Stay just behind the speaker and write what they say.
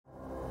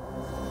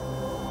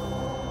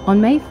On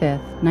May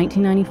 5th,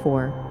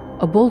 1994,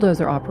 a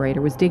bulldozer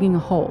operator was digging a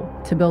hole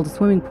to build a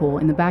swimming pool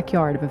in the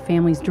backyard of a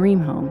family's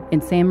dream home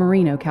in San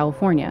Marino,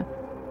 California,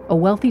 a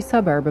wealthy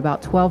suburb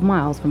about 12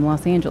 miles from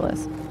Los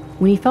Angeles,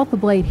 when he felt the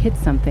blade hit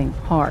something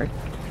hard.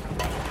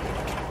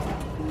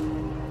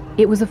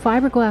 It was a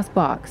fiberglass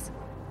box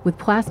with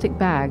plastic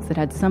bags that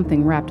had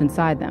something wrapped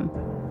inside them.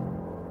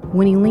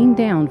 When he leaned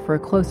down for a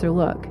closer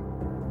look,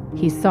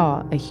 he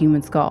saw a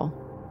human skull.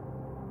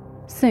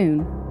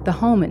 Soon, the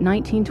home at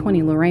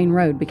 1920 Lorraine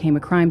Road became a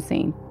crime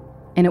scene,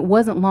 and it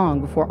wasn't long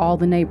before all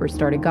the neighbors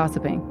started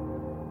gossiping.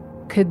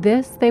 Could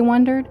this, they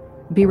wondered,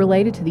 be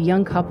related to the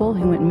young couple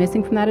who went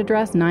missing from that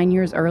address 9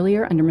 years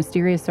earlier under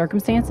mysterious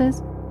circumstances?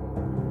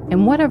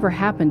 And whatever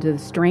happened to the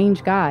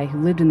strange guy who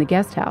lived in the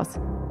guest house?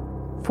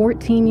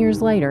 14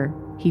 years later,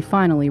 he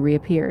finally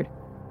reappeared.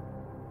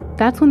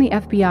 That's when the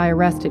FBI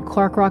arrested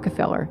Clark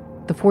Rockefeller,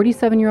 the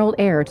 47-year-old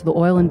heir to the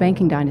oil and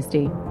banking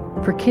dynasty,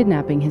 for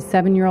kidnapping his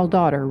 7-year-old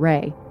daughter,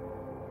 Ray.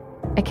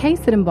 A case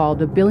that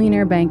involved a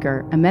billionaire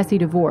banker, a messy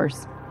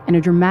divorce, and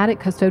a dramatic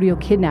custodial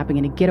kidnapping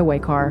in a getaway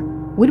car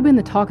would have been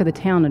the talk of the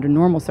town under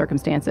normal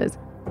circumstances.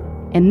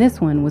 And this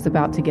one was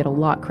about to get a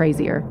lot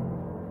crazier.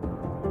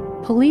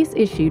 Police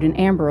issued an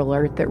Amber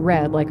Alert that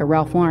read like a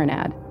Ralph Lauren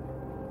ad,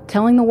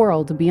 telling the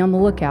world to be on the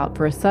lookout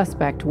for a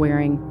suspect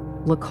wearing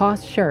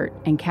Lacoste shirt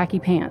and khaki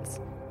pants.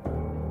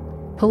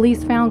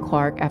 Police found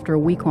Clark after a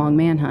week-long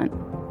manhunt.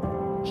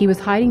 He was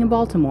hiding in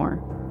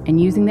Baltimore and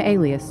using the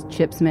alias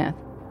Chip Smith.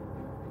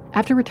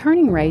 After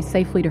returning Ray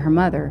safely to her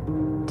mother,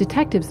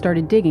 detectives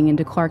started digging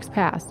into Clark's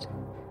past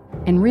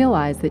and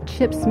realized that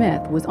Chip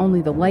Smith was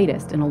only the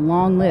latest in a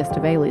long list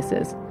of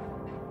aliases.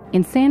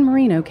 In San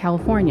Marino,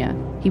 California,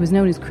 he was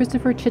known as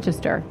Christopher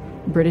Chichester,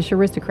 British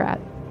aristocrat.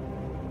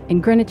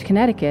 In Greenwich,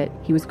 Connecticut,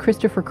 he was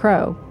Christopher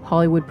Crowe,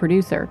 Hollywood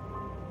producer.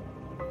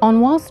 On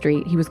Wall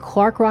Street, he was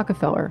Clark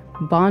Rockefeller,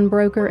 bond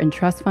broker and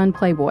trust fund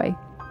playboy,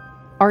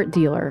 art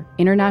dealer,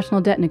 international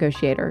debt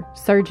negotiator,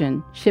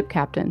 surgeon, ship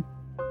captain.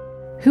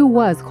 Who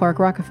was Clark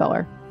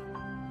Rockefeller?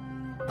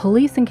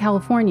 Police in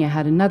California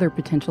had another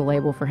potential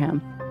label for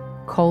him: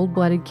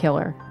 cold-blooded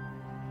killer.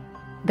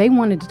 They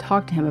wanted to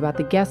talk to him about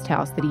the guest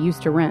house that he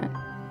used to rent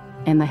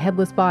and the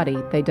headless body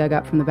they dug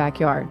up from the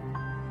backyard.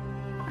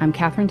 I'm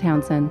Catherine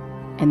Townsend,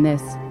 and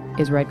this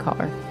is Red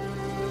Collar.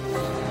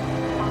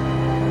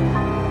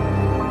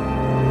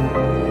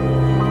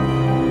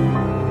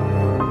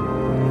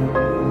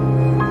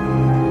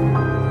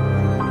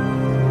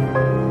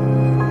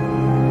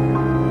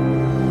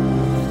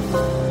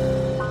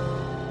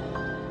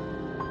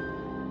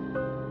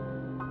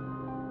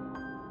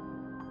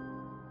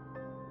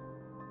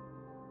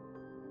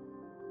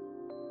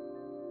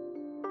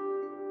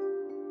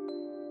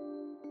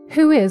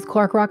 Who is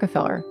Clark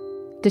Rockefeller?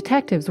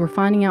 Detectives were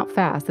finding out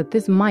fast that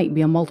this might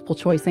be a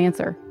multiple-choice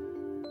answer.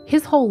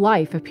 His whole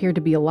life appeared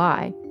to be a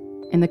lie,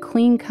 and the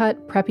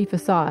clean-cut, preppy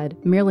facade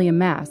merely a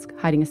mask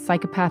hiding a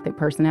psychopathic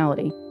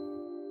personality.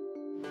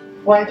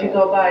 Why'd you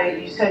go by,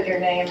 you said your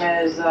name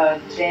is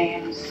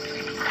James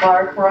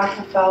Clark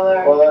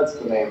Rockefeller? Well, that's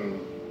the name,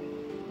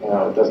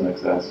 it doesn't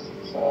exist,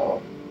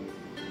 so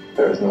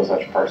there is no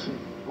such person,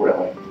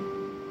 really.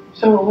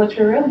 So what's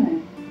your real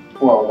name?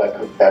 Well,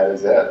 that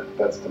is it.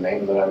 That's the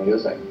name that I'm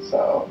using.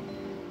 So,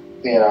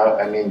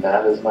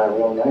 that is my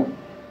real name.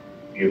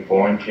 You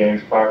born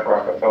James Clark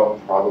Rockefeller?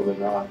 Probably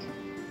not.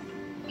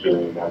 Do you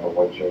remember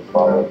what your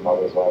father and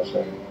mother's last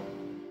name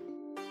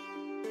was?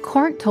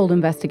 Clark told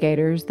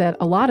investigators that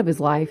a lot of his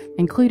life,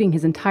 including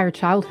his entire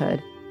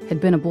childhood, had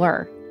been a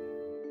blur.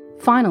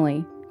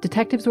 Finally,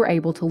 detectives were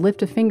able to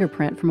lift a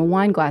fingerprint from a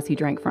wine glass he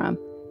drank from,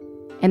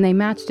 and they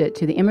matched it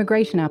to the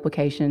immigration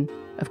application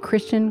of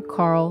Christian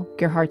Carl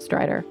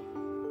Gerhardtstreiter.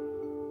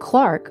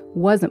 Clark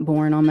wasn't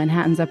born on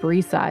Manhattan's Upper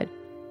East Side.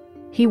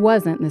 He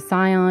wasn't the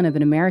scion of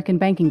an American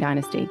banking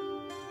dynasty.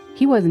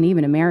 He wasn't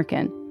even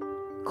American.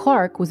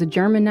 Clark was a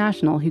German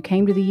national who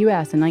came to the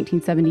U.S. in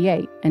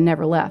 1978 and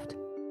never left.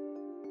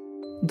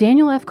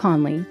 Daniel F.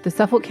 Conley, the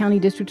Suffolk County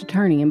District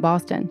Attorney in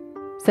Boston,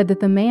 said that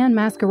the man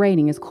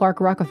masquerading as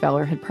Clark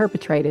Rockefeller had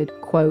perpetrated,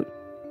 quote,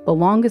 the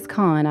longest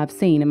con I've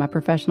seen in my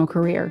professional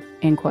career,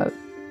 end quote.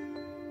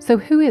 So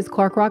who is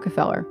Clark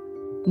Rockefeller?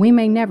 We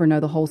may never know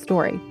the whole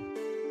story.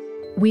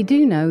 We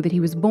do know that he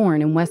was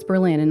born in West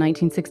Berlin in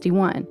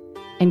 1961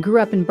 and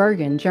grew up in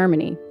Bergen,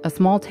 Germany, a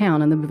small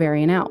town in the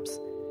Bavarian Alps.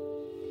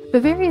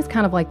 Bavaria is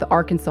kind of like the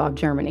Arkansas of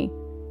Germany.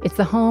 It's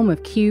the home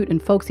of cute and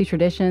folksy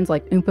traditions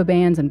like Oompa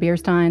bands and beer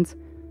steins,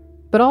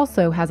 but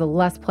also has a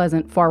less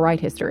pleasant far-right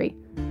history.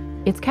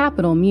 Its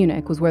capital,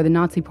 Munich, was where the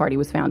Nazi Party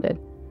was founded.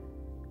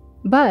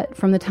 But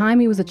from the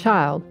time he was a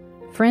child,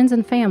 friends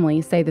and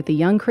family say that the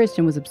young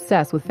Christian was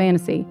obsessed with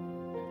fantasy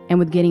and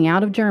with getting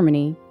out of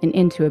Germany and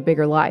into a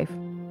bigger life.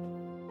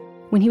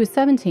 When he was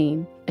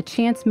 17, a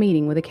chance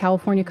meeting with a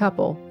California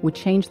couple would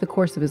change the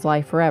course of his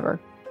life forever.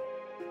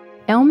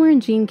 Elmer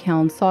and Jean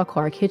Keln saw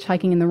Clark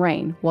hitchhiking in the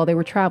rain while they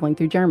were traveling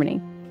through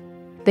Germany.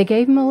 They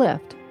gave him a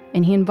lift,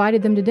 and he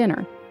invited them to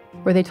dinner,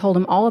 where they told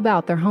him all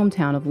about their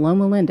hometown of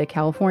Loma Linda,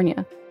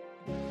 California.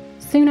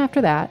 Soon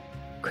after that,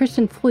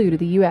 Christian flew to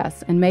the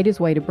U.S. and made his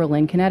way to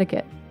Berlin,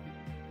 Connecticut,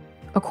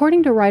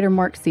 According to writer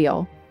Mark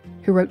Seal,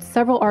 who wrote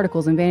several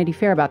articles in Vanity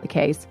Fair about the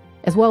case,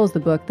 as well as the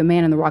book The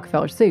Man in the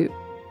Rockefeller Suit,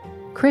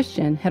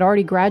 Christian had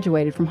already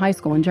graduated from high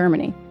school in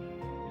Germany,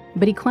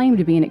 but he claimed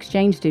to be an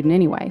exchange student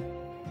anyway.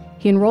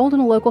 He enrolled in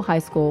a local high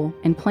school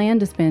and planned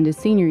to spend his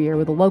senior year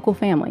with a local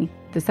family,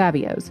 the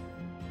Savios.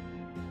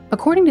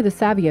 According to the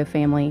Savio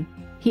family,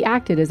 he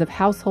acted as if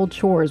household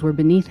chores were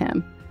beneath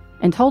him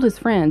and told his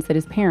friends that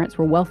his parents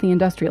were wealthy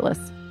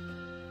industrialists.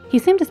 He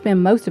seemed to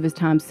spend most of his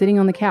time sitting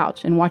on the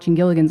couch and watching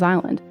Gilligan's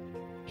Island.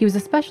 He was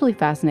especially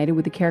fascinated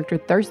with the character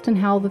Thurston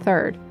Howell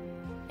III,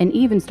 and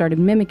even started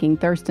mimicking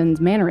Thurston's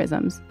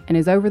mannerisms and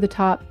his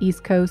over-the-top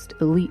East Coast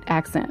elite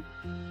accent.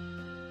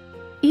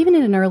 Even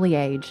at an early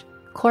age,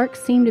 Clark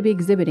seemed to be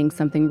exhibiting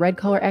something red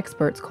collar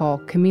experts call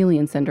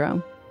chameleon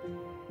syndrome.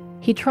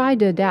 He tried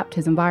to adapt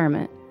his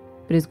environment,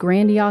 but his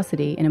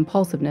grandiosity and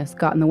impulsiveness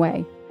got in the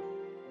way.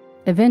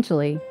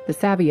 Eventually, the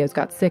Savios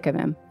got sick of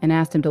him and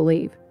asked him to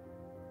leave.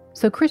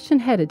 So Christian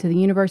headed to the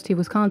University of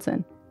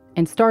Wisconsin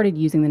and started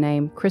using the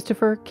name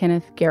Christopher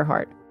Kenneth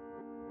Gerhardt.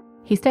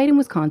 He stayed in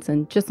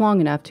Wisconsin just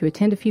long enough to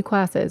attend a few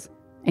classes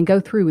and go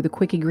through with a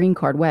quickie green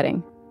card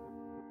wedding.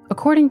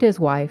 According to his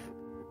wife,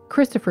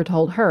 Christopher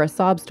told her a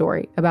sob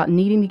story about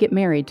needing to get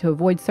married to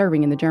avoid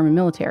serving in the German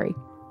military.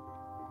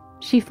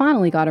 She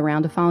finally got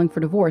around to filing for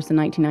divorce in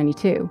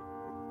 1992,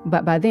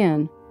 but by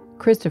then,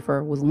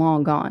 Christopher was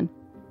long gone.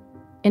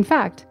 In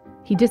fact,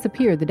 he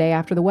disappeared the day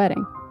after the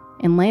wedding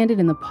and landed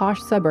in the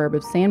posh suburb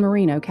of San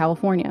Marino,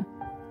 California,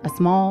 a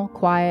small,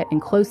 quiet,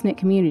 and close-knit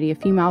community a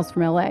few miles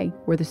from LA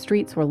where the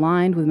streets were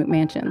lined with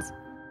McMansions.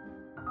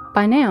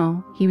 By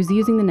now, he was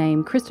using the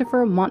name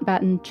Christopher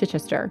Mountbatten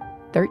Chichester,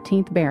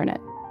 13th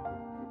Baronet.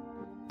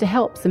 To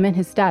help cement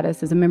his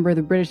status as a member of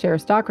the British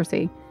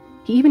aristocracy,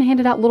 he even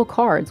handed out little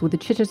cards with the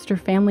Chichester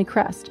family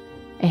crest,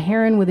 a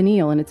heron with an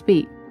eel in its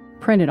beak,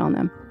 printed on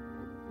them.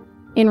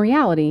 In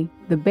reality,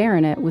 the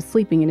baronet was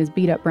sleeping in his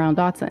beat-up brown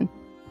Datsun.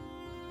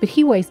 But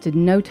he wasted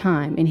no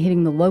time in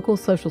hitting the local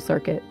social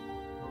circuit.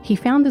 He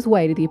found his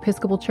way to the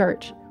Episcopal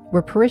Church,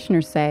 where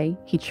parishioners say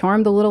he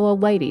charmed the little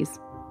old ladies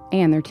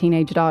and their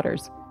teenage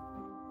daughters.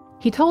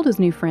 He told his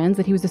new friends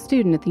that he was a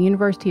student at the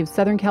University of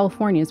Southern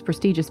California's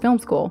prestigious film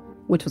school,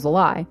 which was a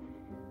lie,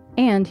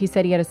 and he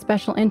said he had a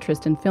special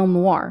interest in film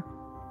noir,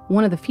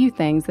 one of the few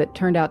things that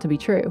turned out to be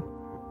true.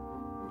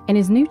 And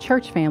his new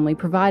church family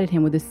provided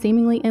him with a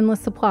seemingly endless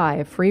supply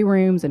of free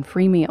rooms and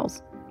free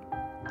meals.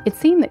 It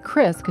seemed that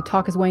Chris could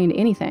talk his way into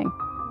anything,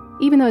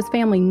 even though his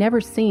family never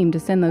seemed to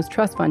send those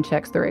trust fund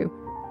checks through,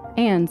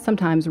 and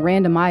sometimes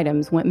random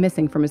items went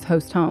missing from his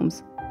host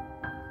homes.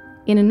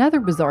 In another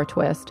bizarre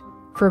twist,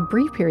 for a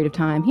brief period of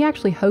time, he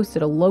actually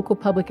hosted a local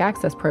public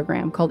access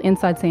program called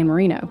Inside San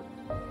Marino.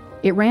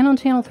 It ran on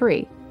Channel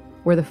 3,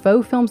 where the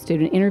faux film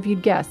student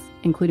interviewed guests,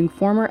 including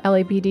former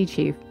LAPD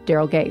chief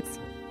Daryl Gates.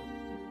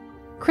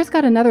 Chris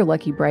got another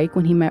lucky break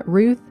when he met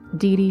Ruth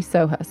Dee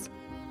Sohus,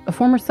 a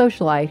former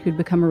socialite who'd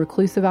become a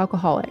reclusive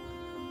alcoholic.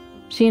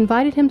 She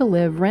invited him to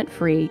live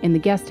rent-free in the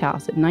guest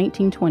house at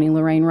 1920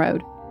 Lorraine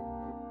Road.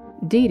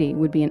 Dee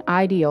would be an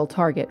ideal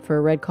target for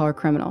a red-collar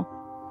criminal.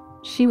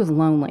 She was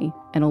lonely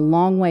and a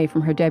long way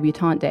from her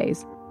debutante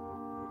days.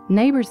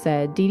 Neighbors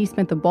said Dee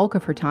spent the bulk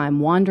of her time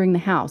wandering the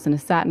house in a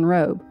satin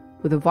robe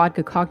with a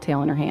vodka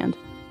cocktail in her hand.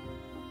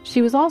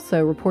 She was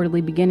also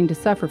reportedly beginning to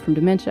suffer from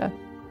dementia,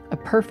 a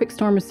perfect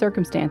storm of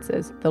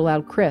circumstances that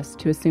allowed Chris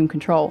to assume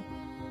control.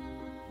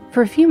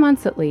 For a few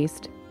months at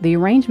least, the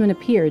arrangement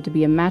appeared to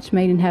be a match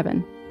made in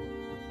heaven.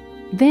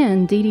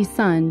 Then Dee's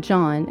son,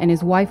 John, and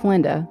his wife,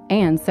 Linda,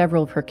 and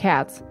several of her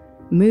cats,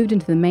 moved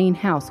into the main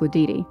house with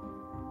Dee.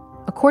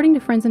 According to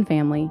friends and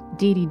family,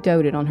 Dee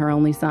doted on her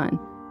only son.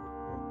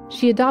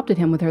 She adopted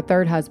him with her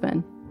third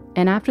husband,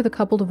 and after the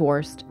couple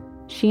divorced,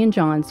 she and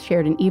John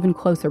shared an even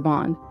closer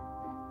bond.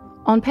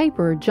 On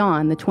paper,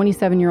 John, the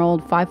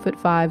 27-year-old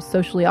 5'5"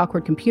 socially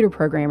awkward computer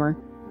programmer,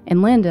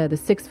 and Linda, the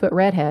 6-foot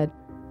redhead,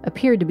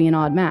 appeared to be an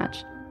odd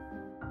match.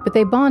 But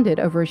they bonded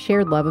over a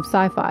shared love of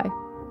sci-fi.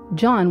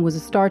 John was a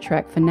Star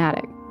Trek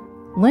fanatic.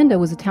 Linda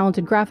was a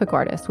talented graphic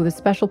artist with a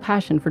special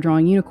passion for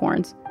drawing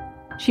unicorns.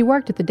 She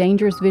worked at the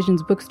Dangerous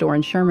Visions bookstore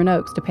in Sherman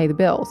Oaks to pay the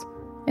bills,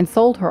 and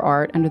sold her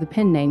art under the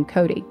pen name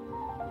Cody.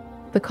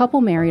 The couple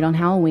married on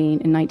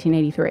Halloween in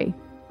 1983.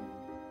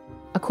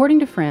 According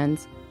to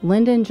friends,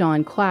 Linda and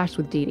John clashed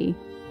with Dee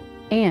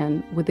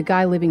and with the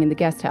guy living in the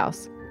guest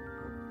house.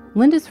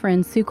 Linda's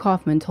friend Sue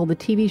Kaufman told the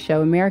TV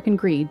show American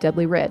Greed,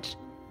 Deadly Rich,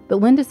 that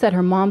Linda said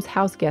her mom's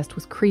house guest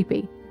was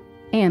creepy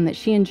and that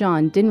she and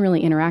John didn't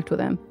really interact with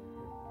him.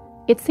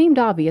 It seemed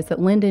obvious that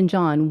Linda and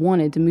John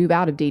wanted to move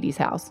out of Dee's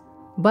house,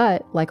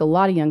 but, like a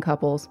lot of young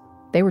couples,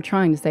 they were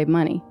trying to save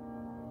money.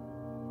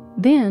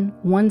 Then,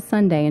 one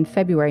Sunday in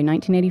February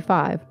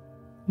 1985,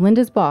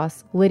 Linda's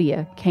boss,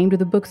 Lydia, came to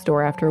the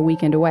bookstore after a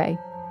weekend away.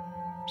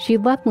 She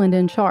had left Linda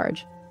in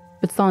charge,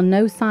 but saw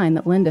no sign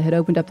that Linda had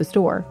opened up the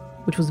store,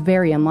 which was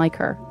very unlike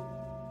her.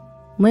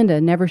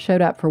 Linda never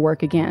showed up for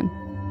work again.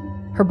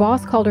 Her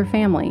boss called her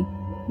family.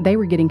 They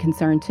were getting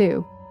concerned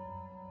too.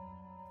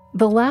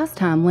 The last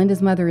time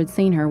Linda's mother had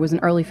seen her was in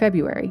early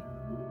February.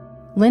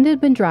 Linda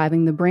had been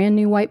driving the brand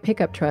new white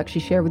pickup truck she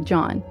shared with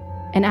John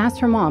and asked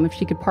her mom if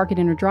she could park it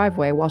in her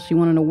driveway while she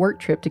went on a work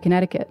trip to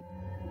Connecticut.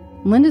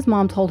 Linda's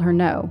mom told her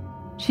no.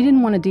 She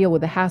didn't want to deal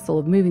with the hassle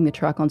of moving the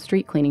truck on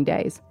street cleaning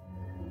days.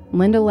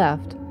 Linda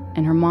left,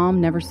 and her mom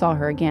never saw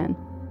her again.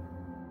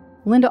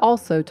 Linda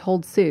also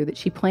told Sue that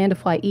she planned to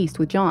fly east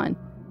with John,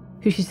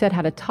 who she said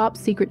had a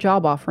top-secret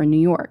job offer in New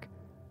York,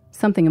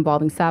 something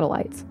involving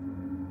satellites.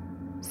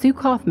 Sue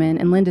Kaufman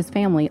and Linda's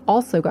family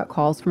also got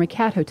calls from a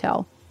cat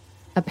hotel.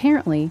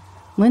 Apparently,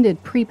 Linda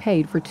had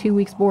prepaid for 2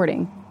 weeks'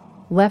 boarding,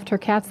 left her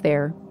cats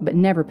there, but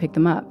never picked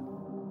them up.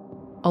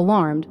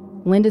 Alarmed,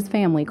 Linda's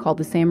family called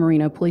the San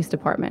Marino Police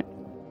Department.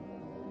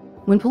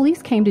 When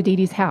police came to Dee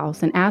Dee's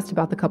house and asked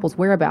about the couple's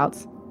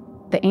whereabouts,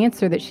 the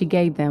answer that she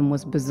gave them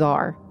was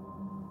bizarre.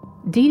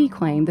 Dee Dee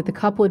claimed that the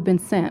couple had been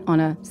sent on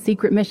a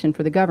secret mission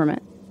for the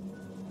government.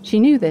 She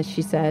knew this,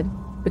 she said,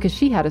 because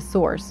she had a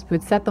source who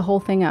had set the whole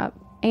thing up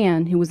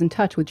and who was in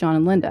touch with John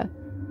and Linda.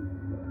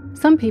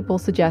 Some people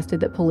suggested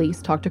that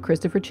police talk to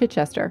Christopher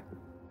Chichester.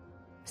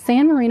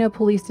 San Marino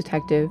police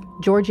detective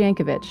George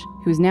Yankovich,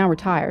 who's now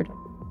retired,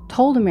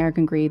 told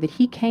American Greed that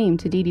he came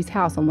to Dee Dee's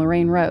house on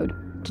Lorraine Road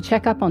to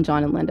check up on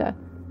John and Linda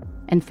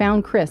and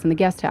found Chris in the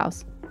guest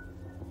house.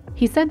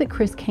 He said that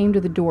Chris came to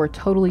the door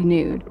totally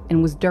nude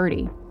and was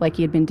dirty, like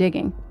he had been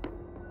digging.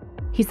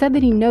 He said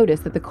that he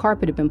noticed that the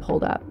carpet had been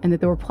pulled up and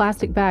that there were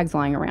plastic bags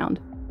lying around.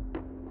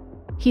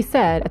 He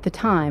said at the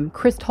time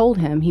Chris told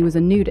him he was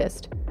a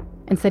nudist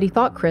and said he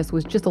thought Chris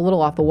was just a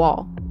little off the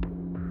wall.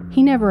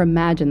 He never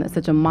imagined that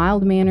such a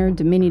mild-mannered,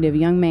 diminutive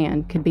young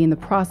man could be in the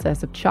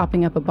process of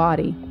chopping up a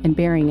body and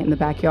burying it in the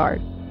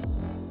backyard.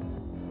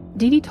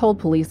 Dee Dee told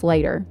police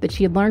later that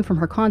she had learned from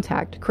her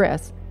contact,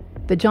 Chris,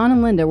 that John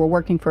and Linda were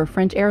working for a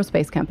French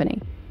aerospace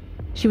company.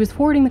 She was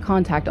forwarding the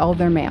contact all of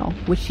their mail,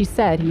 which she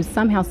said he was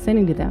somehow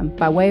sending to them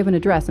by way of an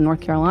address in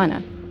North Carolina.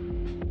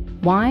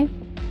 Why?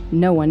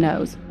 No one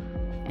knows.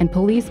 And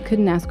police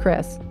couldn't ask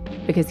Chris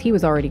because he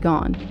was already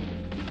gone.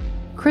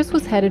 Chris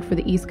was headed for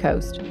the East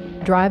Coast,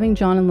 driving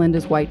John and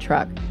Linda's white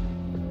truck.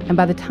 And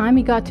by the time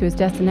he got to his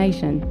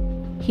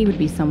destination, he would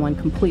be someone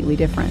completely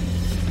different.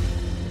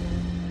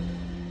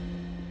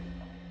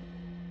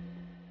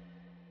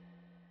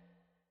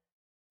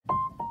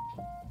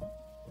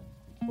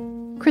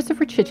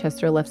 Christopher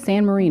Chichester left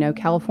San Marino,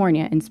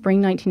 California in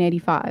spring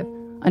 1985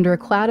 under a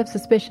cloud of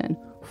suspicion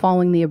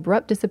following the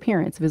abrupt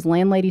disappearance of his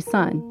landlady's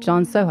son,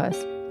 John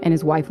Sohus, and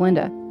his wife,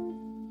 Linda.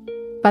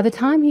 By the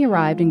time he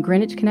arrived in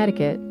Greenwich,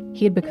 Connecticut,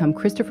 he had become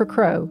Christopher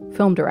Crowe,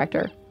 film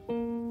director.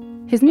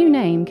 His new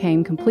name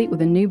came complete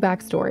with a new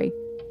backstory.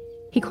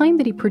 He claimed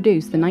that he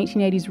produced the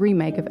 1980s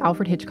remake of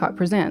Alfred Hitchcock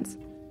Presents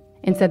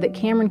and said that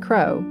Cameron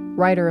Crowe,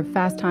 writer of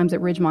Fast Times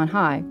at Ridgemont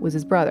High, was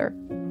his brother.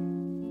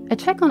 A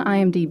check on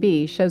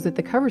IMDb shows that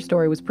the cover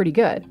story was pretty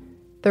good.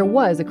 There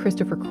was a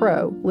Christopher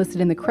Crowe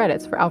listed in the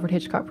credits for Alfred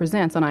Hitchcock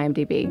Presents on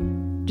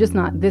IMDb, just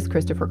not this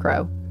Christopher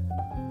Crowe.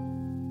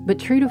 But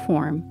true to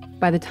form,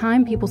 by the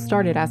time people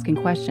started asking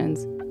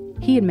questions,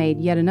 he had made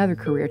yet another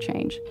career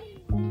change.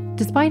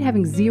 Despite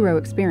having zero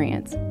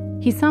experience,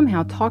 he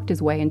somehow talked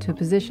his way into a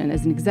position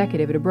as an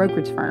executive at a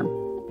brokerage firm,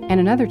 and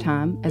another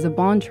time as a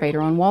bond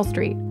trader on Wall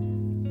Street.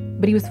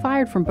 But he was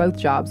fired from both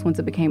jobs once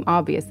it became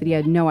obvious that he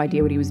had no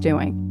idea what he was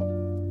doing.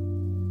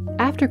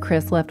 After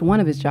Chris left one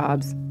of his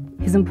jobs,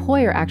 his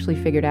employer actually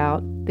figured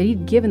out that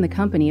he'd given the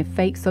company a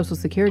fake Social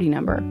Security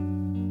number,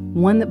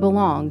 one that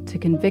belonged to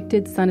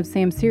convicted Son of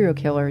Sam serial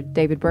killer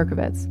David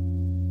Berkowitz.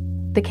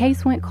 The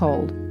case went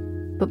cold,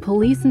 but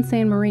police in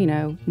San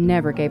Marino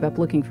never gave up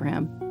looking for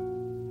him.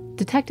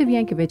 Detective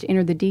Yankovich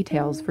entered the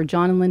details for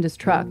John and Linda's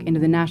truck into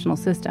the national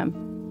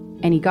system,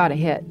 and he got a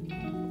hit.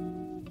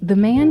 The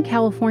man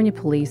California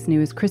police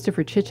knew as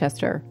Christopher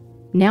Chichester,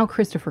 now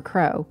Christopher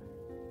Crowe,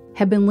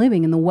 had been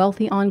living in the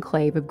wealthy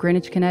enclave of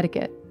Greenwich,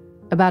 Connecticut,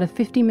 about a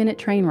 50-minute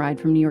train ride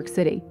from New York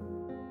City.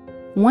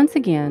 Once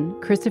again,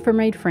 Christopher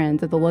made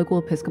friends at the local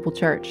Episcopal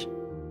church.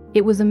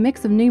 It was a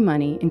mix of new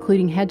money,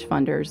 including hedge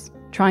funders,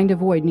 trying to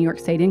avoid New York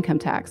State income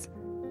tax,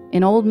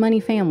 and old money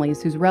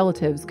families whose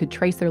relatives could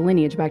trace their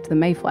lineage back to the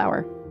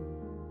Mayflower.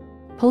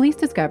 Police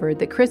discovered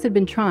that Chris had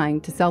been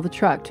trying to sell the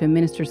truck to a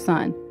minister's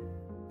son,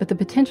 but the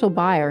potential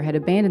buyer had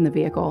abandoned the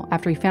vehicle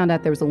after he found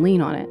out there was a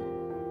lien on it.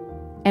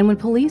 And when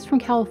police from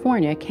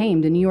California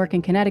came to New York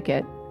and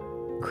Connecticut,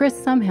 Chris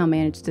somehow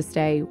managed to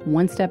stay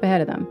one step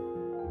ahead of them.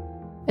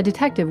 A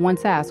detective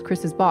once asked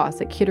Chris's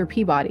boss at Kidder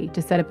Peabody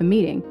to set up a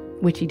meeting,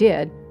 which he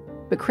did,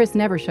 but Chris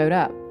never showed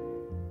up.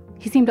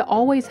 He seemed to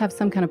always have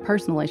some kind of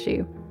personal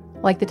issue,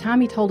 like the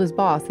time he told his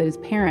boss that his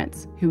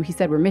parents, who he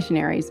said were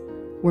missionaries,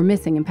 were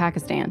missing in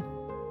Pakistan.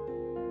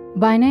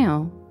 By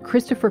now,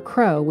 Christopher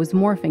Crowe was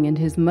morphing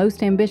into his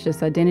most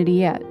ambitious identity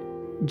yet,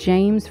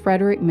 James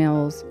Frederick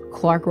Mills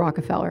Clark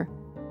Rockefeller.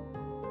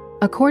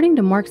 According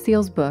to Mark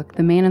Seal's book,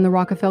 The Man in the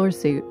Rockefeller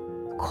Suit,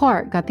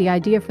 Clark got the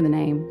idea for the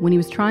name when he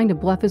was trying to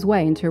bluff his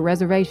way into a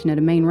reservation at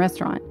a Maine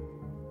restaurant.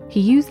 He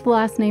used the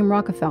last name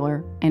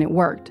Rockefeller, and it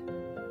worked,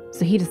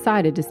 so he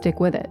decided to stick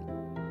with it.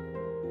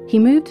 He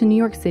moved to New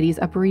York City's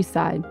Upper East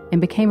Side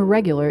and became a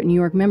regular at New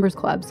York members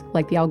clubs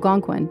like the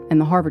Algonquin and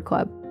the Harvard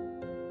Club.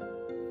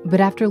 But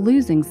after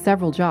losing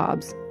several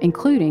jobs,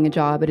 including a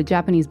job at a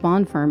Japanese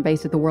bond firm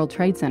based at the World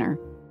Trade Center,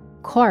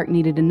 Clark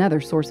needed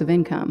another source of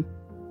income,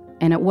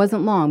 and it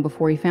wasn't long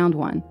before he found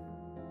one.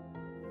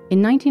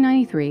 In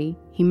 1993,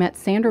 he met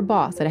Sandra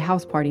Boss at a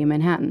house party in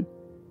Manhattan.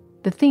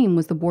 The theme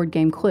was the board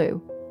game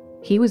Clue.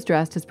 He was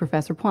dressed as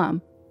Professor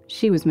Plum.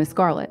 She was Miss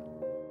Scarlet.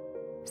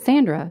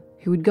 Sandra,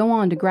 who would go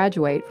on to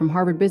graduate from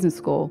Harvard Business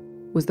School,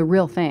 was the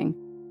real thing.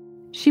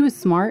 She was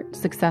smart,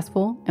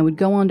 successful, and would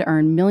go on to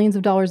earn millions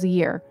of dollars a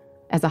year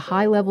as a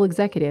high-level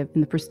executive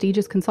in the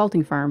prestigious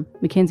consulting firm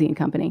McKinsey &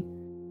 Company.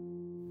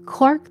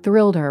 Clark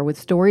thrilled her with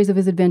stories of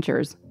his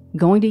adventures,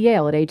 going to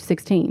Yale at age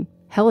 16,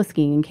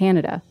 heli-skiing in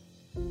Canada,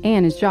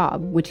 and his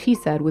job, which he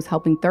said was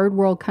helping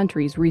third-world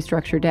countries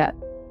restructure debt.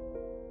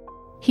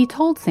 He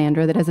told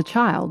Sandra that as a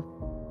child,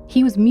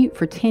 he was mute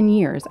for 10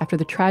 years after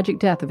the tragic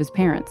death of his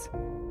parents.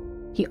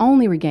 He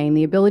only regained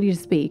the ability to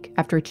speak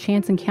after a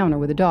chance encounter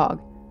with a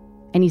dog,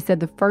 and he said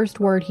the first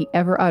word he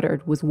ever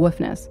uttered was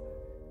woofness.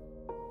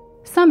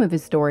 Some of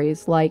his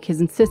stories, like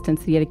his insistence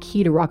that he had a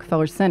key to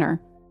Rockefeller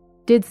Center,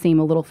 did seem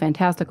a little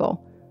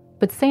fantastical,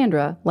 but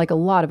Sandra, like a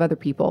lot of other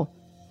people,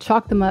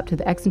 chalked them up to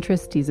the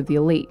eccentricities of the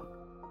elite.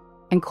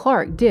 And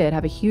Clark did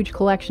have a huge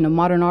collection of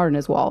modern art on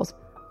his walls,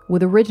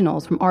 with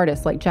originals from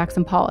artists like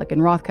Jackson Pollock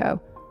and Rothko,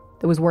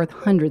 that was worth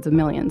hundreds of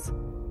millions.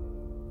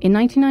 In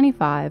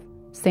 1995,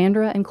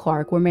 Sandra and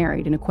Clark were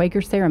married in a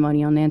Quaker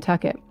ceremony on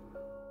Nantucket.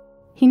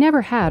 He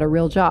never had a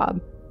real job,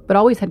 but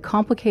always had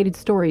complicated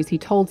stories he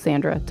told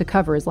Sandra to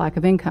cover his lack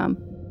of income.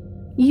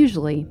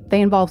 Usually,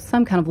 they involved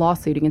some kind of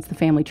lawsuit against the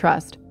family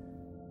trust.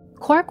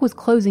 Clark was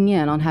closing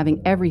in on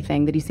having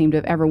everything that he seemed to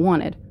have ever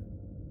wanted: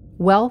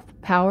 wealth,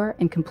 power,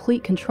 and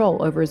complete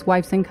control over his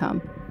wife's income,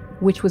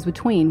 which was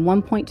between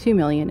 $1.2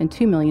 million and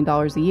 $2 million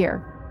a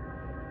year.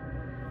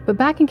 But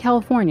back in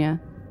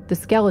California, the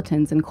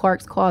skeletons in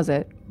Clark's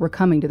closet were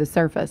coming to the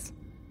surface.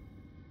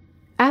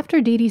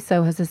 After Dee Dee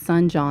Sohas'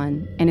 son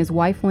John and his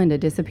wife Linda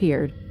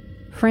disappeared,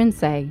 friends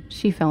say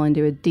she fell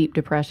into a deep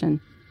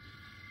depression.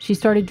 She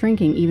started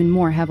drinking even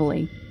more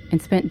heavily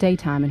and spent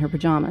daytime in her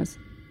pajamas.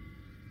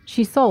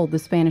 She sold the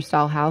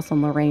Spanish-style house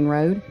on Lorraine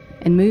Road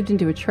and moved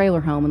into a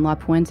trailer home in La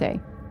Puente.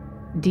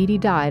 Dee Dee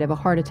died of a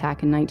heart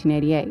attack in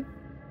 1988.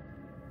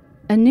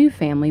 A new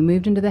family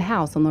moved into the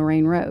house on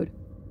Lorraine Road,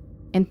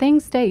 and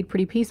things stayed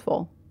pretty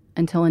peaceful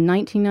until in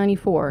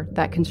 1994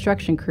 that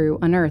construction crew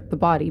unearthed the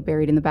body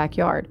buried in the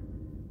backyard.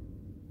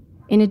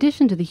 In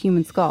addition to the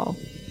human skull,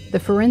 the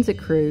forensic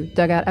crew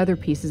dug out other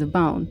pieces of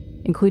bone,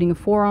 including a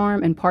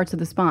forearm and parts of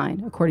the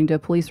spine, according to a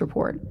police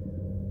report.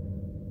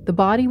 The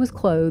body was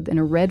clothed in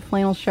a red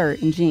flannel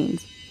shirt and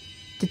jeans.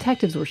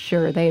 Detectives were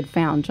sure they had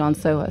found John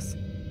Sohas.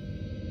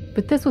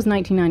 But this was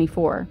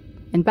 1994,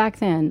 and back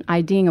then,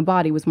 IDing a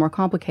body was more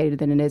complicated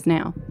than it is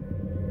now.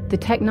 The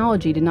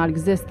technology did not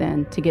exist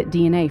then to get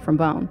DNA from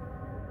bone.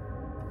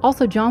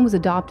 Also, John was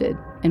adopted,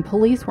 and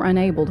police were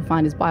unable to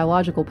find his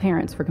biological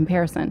parents for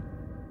comparison.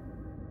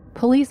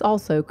 Police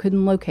also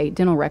couldn't locate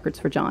dental records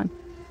for John.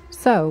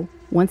 So,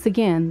 once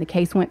again, the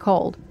case went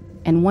cold,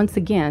 and once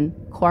again,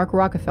 Clark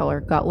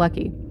Rockefeller got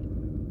lucky.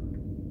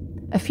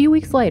 A few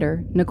weeks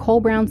later,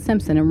 Nicole Brown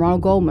Simpson and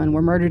Ronald Goldman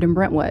were murdered in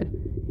Brentwood,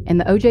 and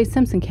the O.J.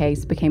 Simpson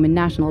case became a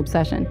national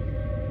obsession.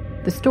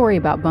 The story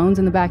about bones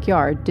in the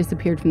backyard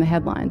disappeared from the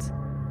headlines.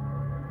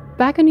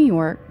 Back in New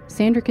York,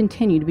 Sandra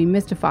continued to be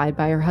mystified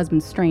by her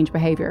husband's strange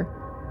behavior.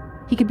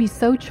 He could be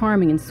so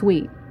charming and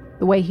sweet,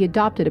 the way he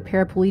adopted a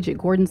paraplegic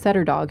Gordon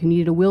Setter dog who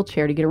needed a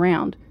wheelchair to get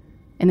around,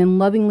 and then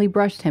lovingly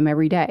brushed him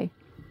every day.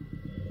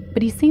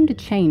 But he seemed to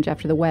change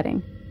after the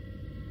wedding.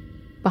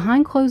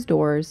 Behind closed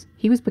doors,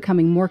 he was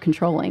becoming more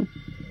controlling,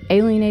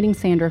 alienating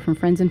Sandra from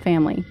friends and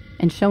family,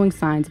 and showing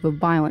signs of a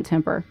violent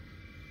temper.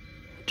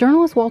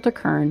 Journalist Walter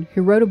Kern,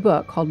 who wrote a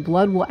book called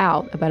Blood Will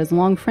Out about his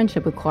long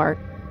friendship with Clark,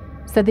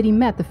 said that he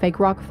met the fake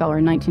Rockefeller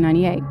in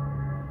 1998.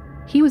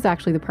 He was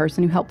actually the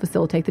person who helped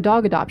facilitate the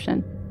dog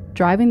adoption,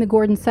 driving the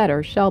Gordon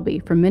Setter, Shelby,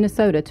 from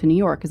Minnesota to New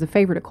York as a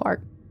favor to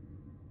Clark.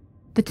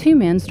 The two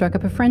men struck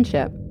up a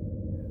friendship.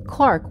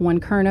 Clark won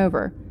Kern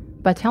over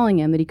by telling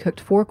him that he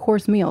cooked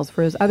 4-course meals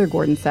for his other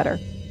Gordon Setter,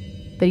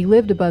 that he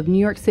lived above New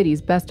York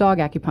City's best dog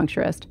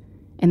acupuncturist,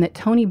 and that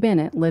Tony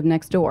Bennett lived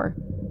next door.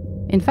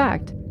 In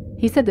fact,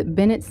 he said that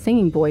Bennett's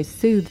singing voice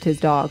soothed his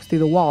dogs through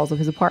the walls of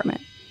his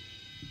apartment.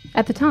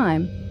 At the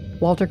time,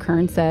 Walter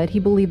Kern said he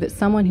believed that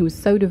someone who was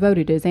so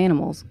devoted to his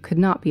animals could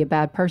not be a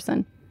bad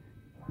person.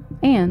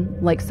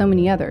 And, like so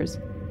many others,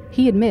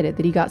 he admitted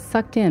that he got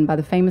sucked in by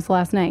the famous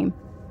last name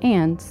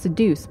and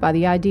seduced by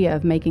the idea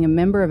of making a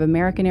member of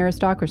American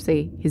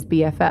aristocracy his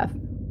BFF.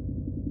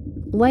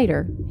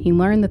 Later, he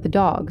learned that the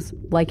dogs,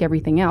 like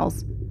everything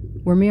else,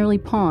 were merely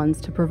pawns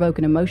to provoke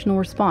an emotional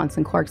response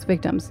in Clark's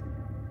victims.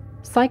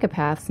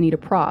 Psychopaths need a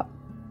prop,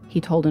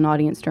 he told an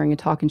audience during a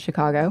talk in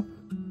Chicago.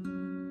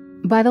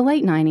 By the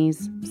late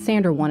 90s,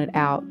 Sandra wanted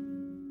out.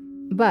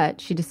 But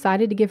she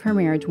decided to give her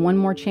marriage one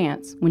more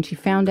chance when she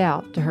found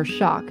out, to her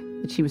shock,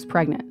 that she was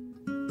pregnant.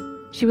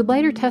 She would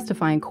later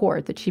testify in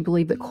court that she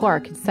believed that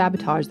Clark had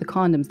sabotaged the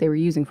condoms they were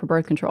using for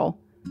birth control.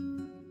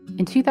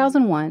 In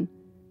 2001,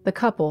 The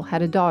couple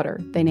had a daughter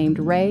they named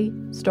Ray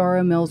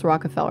Starro Mills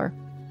Rockefeller.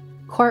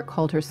 Clark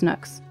called her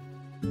Snooks.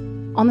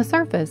 On the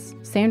surface,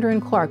 Sandra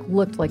and Clark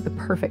looked like the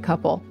perfect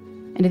couple,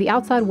 and to the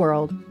outside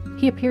world,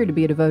 he appeared to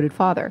be a devoted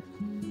father.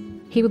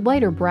 He would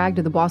later brag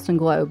to the Boston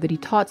Globe that he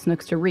taught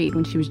Snooks to read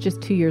when she was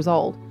just 2 years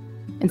old,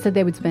 and said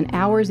they would spend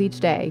hours each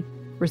day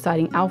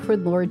reciting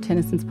Alfred Lord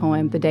Tennyson's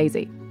poem, The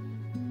Daisy.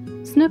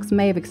 Snooks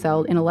may have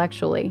excelled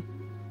intellectually,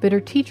 but her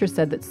teacher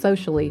said that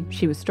socially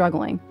she was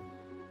struggling.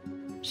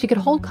 She could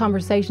hold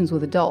conversations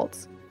with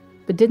adults,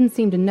 but didn't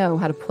seem to know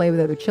how to play with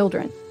other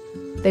children.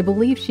 They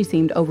believed she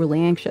seemed overly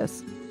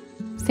anxious.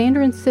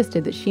 Sandra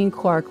insisted that she and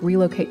Clark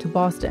relocate to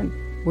Boston,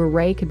 where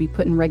Ray could be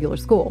put in regular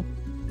school.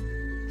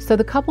 So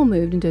the couple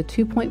moved into a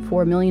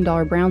 $2.4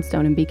 million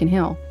brownstone in Beacon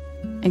Hill,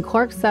 and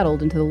Clark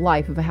settled into the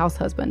life of a house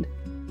husband.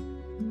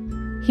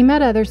 He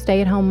met other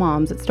stay-at-home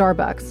moms at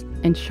Starbucks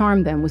and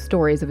charmed them with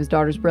stories of his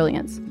daughter's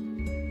brilliance.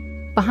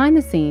 Behind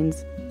the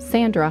scenes,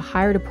 Sandra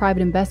hired a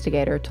private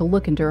investigator to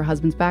look into her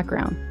husband's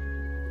background,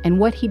 and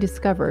what he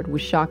discovered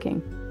was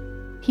shocking.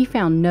 He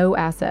found no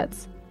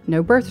assets,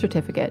 no birth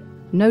certificate,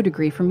 no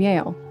degree from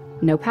Yale,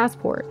 no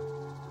passport.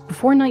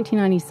 Before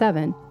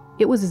 1997,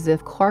 it was as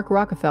if Clark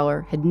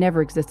Rockefeller had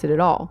never existed at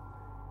all.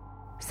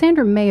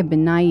 Sandra may have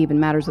been naive in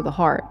matters of the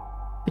heart,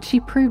 but she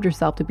proved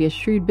herself to be a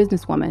shrewd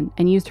businesswoman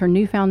and used her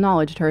newfound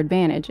knowledge to her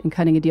advantage in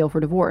cutting a deal for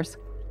divorce.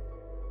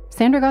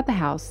 Sandra got the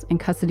house and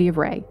custody of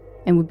Ray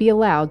and would be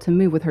allowed to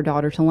move with her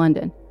daughter to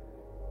London.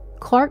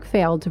 Clark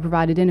failed to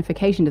provide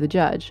identification to the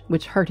judge,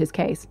 which hurt his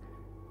case.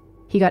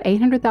 He got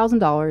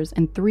 $800,000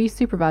 and 3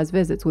 supervised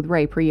visits with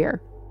Ray per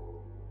year.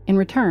 In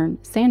return,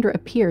 Sandra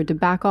appeared to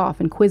back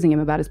off in quizzing him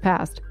about his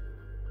past.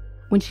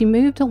 When she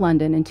moved to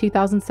London in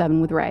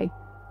 2007 with Ray,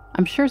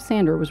 I'm sure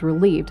Sandra was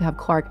relieved to have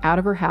Clark out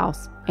of her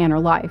house and her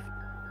life.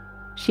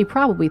 She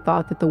probably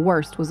thought that the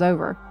worst was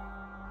over.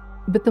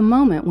 But the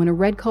moment when a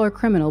red-collar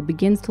criminal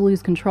begins to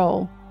lose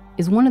control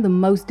is one of the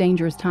most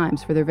dangerous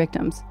times for their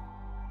victims.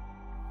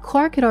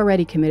 Clark had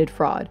already committed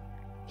fraud.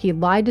 He had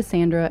lied to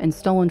Sandra and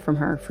stolen from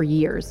her for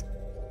years.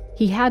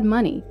 He had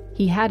money,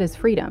 he had his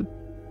freedom,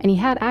 and he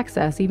had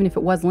access, even if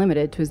it was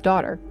limited, to his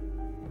daughter.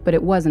 But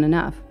it wasn't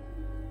enough.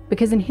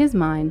 Because in his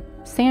mind,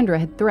 Sandra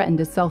had threatened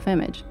his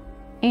self-image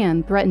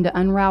and threatened to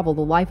unravel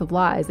the life of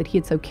lies that he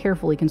had so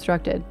carefully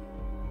constructed.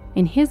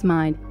 In his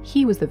mind,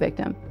 he was the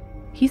victim.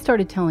 He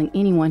started telling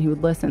anyone who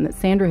would listen that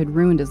Sandra had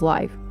ruined his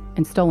life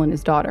and stolen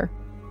his daughter.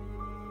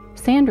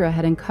 Sandra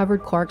had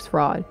uncovered Clark's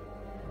fraud,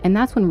 and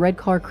that's when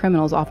red-collar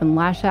criminals often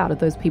lash out at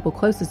those people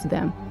closest to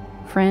them,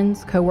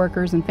 friends,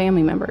 co-workers, and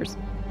family members.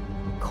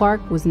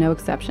 Clark was no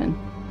exception.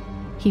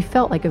 He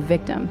felt like a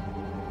victim.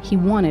 He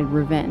wanted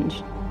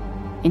revenge.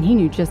 And he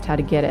knew just how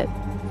to get it,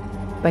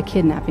 by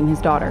kidnapping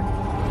his daughter.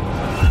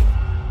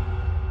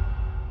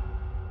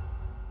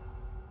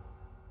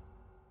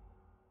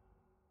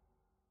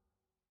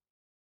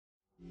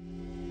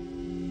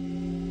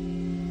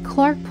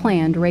 Clark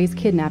planned Ray's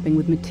kidnapping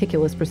with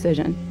meticulous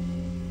precision.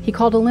 He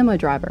called a limo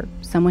driver,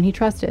 someone he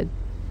trusted,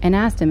 and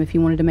asked him if he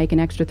wanted to make an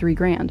extra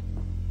 $3,000.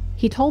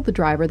 He told the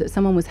driver that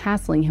someone was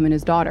hassling him and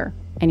his daughter,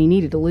 and he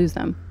needed to lose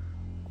them.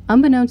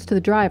 Unbeknownst to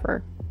the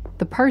driver,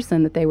 the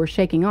person that they were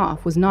shaking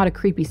off was not a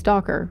creepy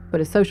stalker,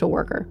 but a social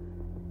worker.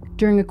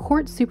 During a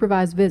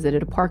court-supervised visit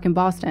at a park in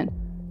Boston,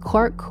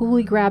 Clark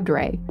coolly grabbed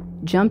Ray,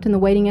 jumped in the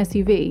waiting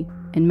SUV,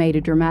 and made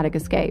a dramatic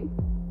escape.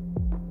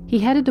 He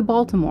headed to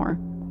Baltimore,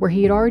 where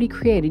he had already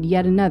created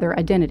yet another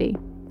identity,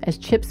 as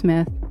Chip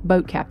Smith,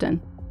 boat captain.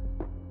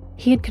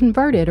 He had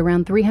converted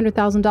around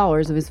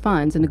 $300,000 of his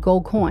funds into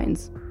gold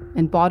coins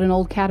and bought an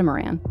old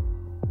catamaran.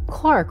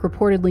 Clark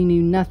reportedly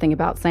knew nothing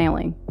about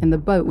sailing, and the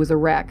boat was a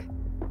wreck.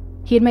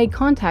 He had made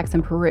contacts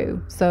in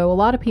Peru, so a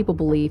lot of people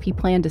believe he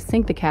planned to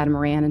sink the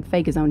catamaran and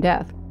fake his own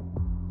death.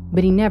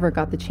 But he never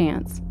got the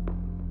chance.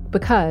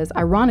 Because,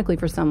 ironically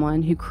for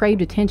someone who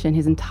craved attention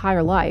his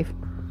entire life,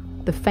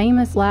 the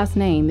famous last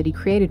name that he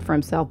created for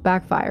himself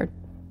backfired.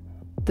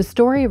 The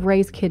story of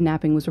Ray's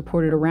kidnapping was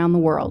reported around the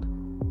world,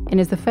 and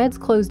as the feds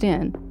closed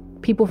in,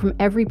 people from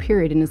every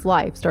period in his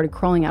life started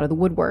crawling out of the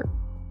woodwork.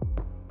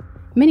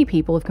 Many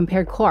people have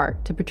compared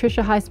Clark to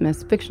Patricia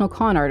Highsmith's fictional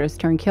con artist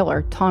turned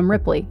killer, Tom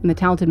Ripley, in The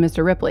Talented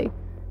Mr. Ripley,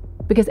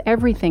 because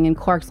everything in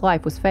Clark's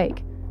life was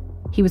fake.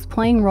 He was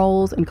playing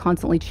roles and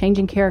constantly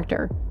changing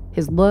character,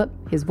 his look,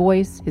 his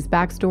voice, his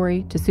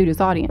backstory, to suit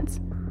his audience.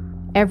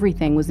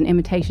 Everything was an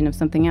imitation of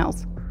something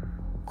else.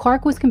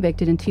 Clark was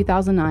convicted in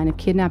 2009 of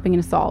kidnapping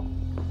and assault,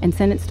 and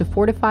sentenced to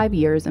 4 to 5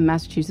 years in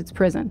Massachusetts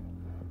prison.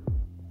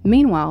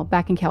 Meanwhile,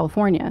 back in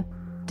California,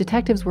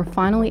 detectives were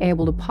finally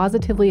able to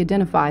positively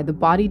identify the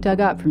body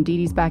dug up from Dee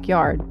Dee's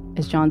backyard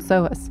as John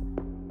Sohus.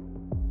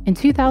 In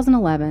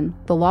 2011,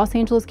 the Los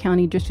Angeles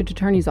County District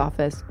Attorney's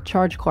Office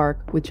charged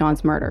Clark with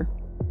John's murder.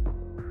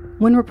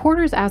 When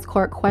reporters asked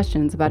Clark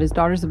questions about his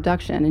daughter's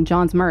abduction and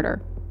John's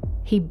murder,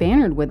 he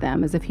bantered with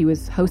them as if he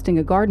was hosting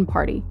a garden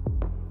party,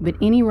 but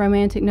any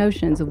romantic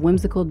notions of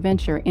whimsical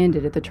adventure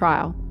ended at the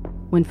trial,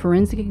 when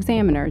forensic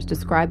examiners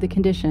described the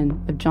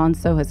condition of John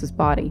Sohus's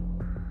body.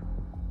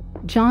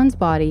 John's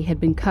body had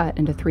been cut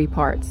into 3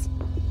 parts.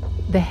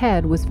 The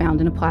head was found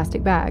in a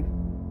plastic bag.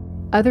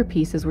 Other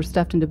pieces were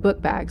stuffed into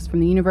book bags from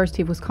the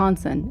University of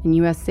Wisconsin and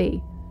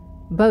USC,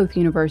 both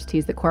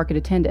universities that Clark had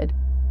attended,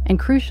 and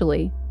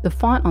crucially, the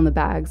font on the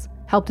bags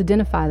helped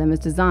identify them as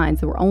designs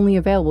that were only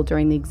available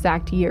during the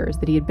exact years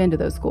that he had been to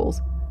those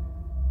schools.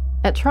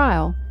 At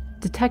trial,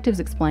 detectives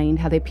explained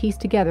how they pieced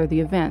together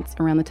the events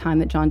around the time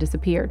that John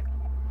disappeared.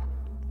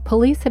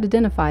 Police had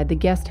identified the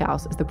guest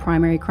house as the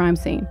primary crime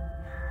scene.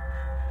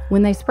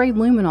 When they sprayed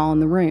luminol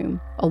in the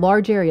room, a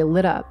large area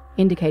lit up,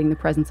 indicating the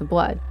presence of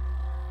blood.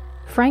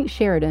 Frank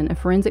Sheridan, a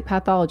forensic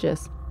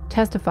pathologist,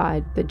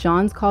 testified that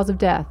John's cause of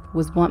death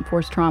was blunt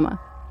force trauma.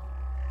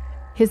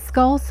 His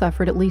skull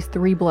suffered at least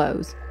 3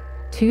 blows,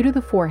 2 to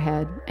the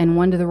forehead and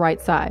 1 to the right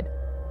side.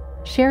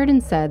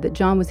 Sheridan said that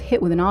John was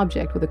hit with an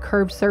object with a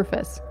curved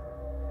surface.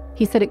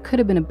 He said it could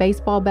have been a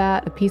baseball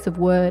bat, a piece of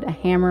wood, a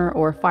hammer,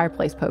 or a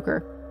fireplace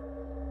poker.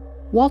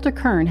 Walter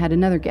Kern had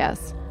another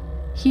guess.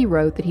 He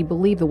wrote that he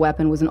believed the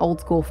weapon was an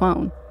old-school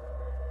phone.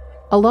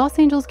 A Los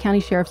Angeles County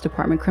Sheriff's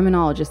Department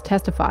criminologist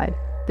testified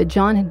that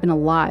John had been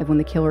alive when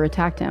the killer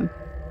attacked him.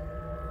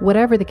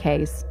 Whatever the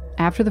case,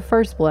 after the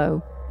first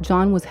blow,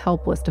 John was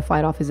helpless to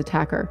fight off his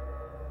attacker.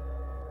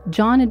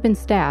 John had been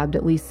stabbed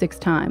at least 6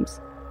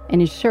 times,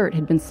 and his shirt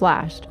had been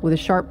slashed with a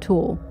sharp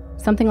tool,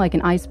 something like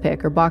an ice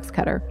pick or box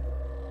cutter.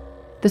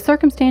 The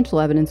circumstantial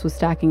evidence was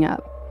stacking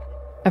up.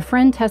 A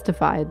friend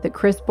testified that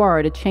Chris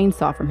borrowed a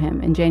chainsaw from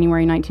him in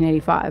January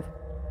 1985.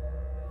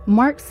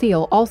 Mark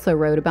Seal also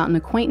wrote about an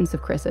acquaintance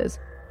of Chris's,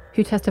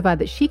 who testified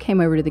that she came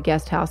over to the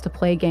guest house to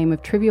play a game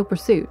of Trivial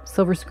Pursuit,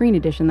 Silver Screen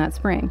Edition that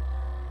spring.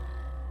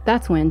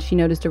 That's when she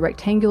noticed a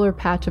rectangular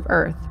patch of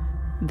earth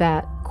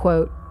that,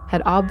 quote,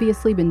 had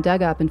obviously been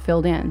dug up and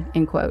filled in,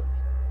 end quote.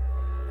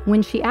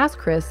 When she asked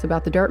Chris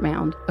about the dirt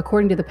mound,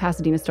 according to the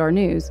Pasadena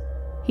Star-News,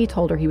 he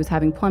told her he was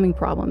having plumbing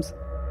problems.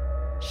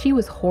 She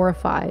was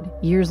horrified,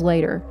 years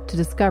later, to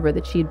discover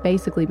that she had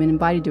basically been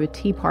invited to a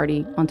tea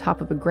party on top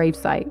of a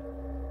gravesite.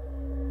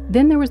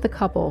 Then there was the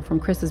couple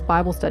from Chris's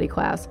Bible study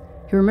class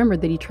who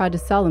remembered that he tried to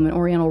sell them an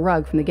oriental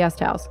rug from the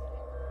guest house.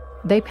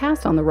 They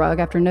passed on the rug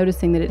after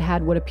noticing that it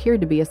had what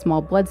appeared to be a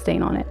small blood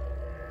stain on it,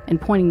 and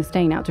pointing the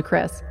stain out to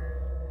Chris.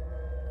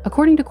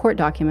 According to court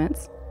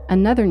documents,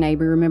 another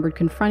neighbor remembered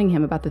confronting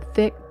him about the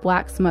thick,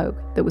 black smoke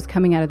that was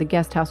coming out of the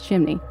guest house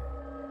chimney.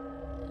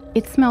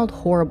 It smelled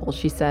horrible,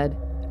 she said,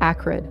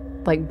 acrid,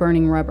 like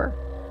burning rubber.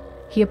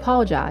 He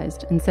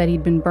apologized and said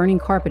he'd been burning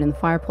carpet in the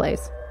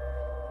fireplace.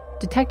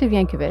 Detective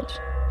Yankovic,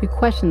 who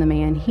questioned the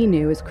man he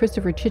knew as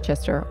Christopher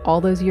Chichester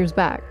all those years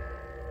back,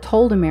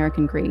 told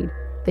American Greed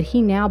that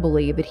he now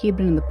believed that he had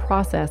been in the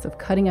process of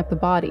cutting up the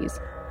bodies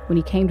when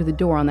he came to the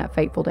door on that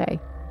fateful day.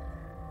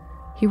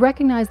 He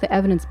recognized the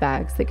evidence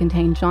bags that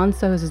contained John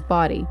Sohos'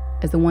 body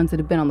as the ones that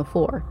had been on the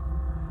floor.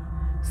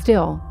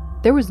 Still,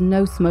 there was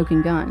no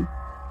smoking gun.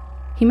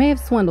 He may have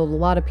swindled a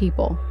lot of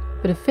people,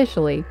 but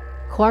officially,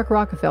 Clark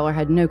Rockefeller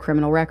had no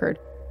criminal record.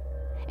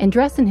 And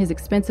dressed in his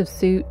expensive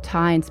suit,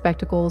 tie, and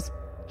spectacles,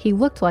 he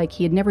looked like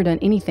he had never done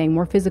anything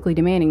more physically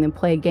demanding than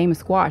play a game of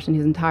squash in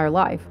his entire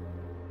life.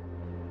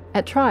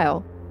 At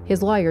trial,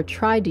 his lawyer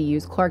tried to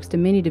use Clark's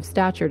diminutive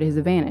stature to his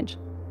advantage.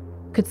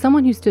 Could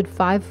someone who stood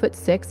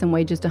 5'6" and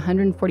weighed just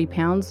 140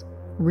 pounds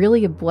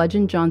really have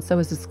bludgeoned John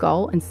Sohos'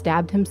 skull and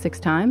stabbed him 6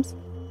 times?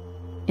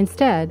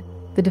 Instead,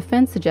 the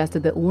defense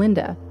suggested that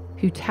Linda,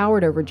 who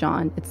towered over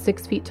John at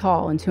 6 feet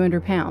tall and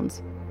 200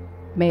 pounds,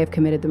 may have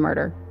committed the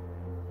murder.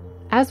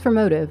 As for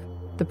motive,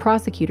 the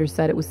prosecutor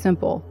said it was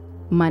simple: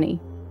 money.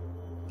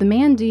 The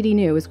man Dee Dee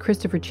knew as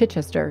Christopher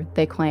Chichester,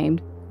 they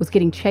claimed, was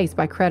getting chased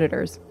by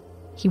creditors.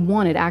 He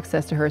wanted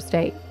access to her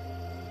estate.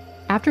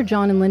 After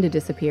John and Linda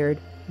disappeared,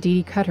 Dee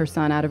Dee cut her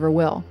son out of her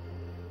will.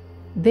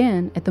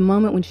 Then, at the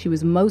moment when she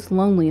was most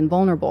lonely and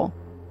vulnerable,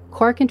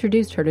 Clark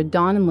introduced her to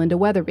Don and Linda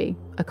Weatherby,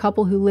 a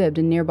couple who lived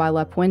in nearby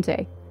La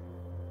Puente.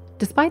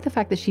 Despite the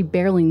fact that she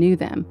barely knew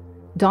them,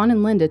 Don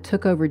and Linda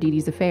took over Dee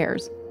Dee's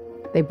affairs.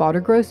 They bought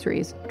her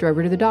groceries, drove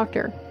her to the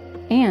doctor,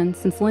 and,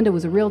 since Linda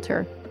was a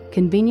realtor,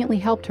 conveniently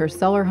helped her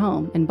sell her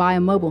home and buy a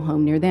mobile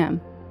home near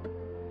them.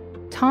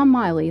 Tom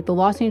Miley, the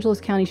Los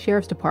Angeles County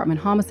Sheriff's Department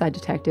homicide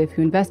detective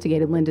who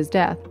investigated Linda's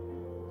death,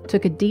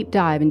 took a deep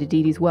dive into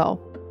Dee Dee's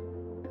will.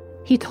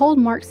 He told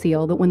Mark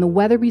Seal that when the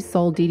Weatherbys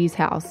sold Dee Dee's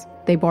house,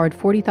 they borrowed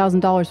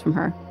 $40,000 from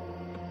her.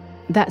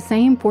 That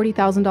same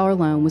 $40,000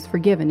 loan was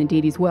forgiven in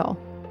Dee Dee's will.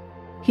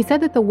 He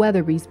said that the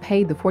Weatherbys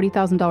paid the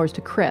 $40,000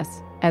 to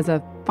Chris as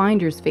a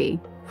finder's fee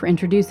for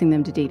introducing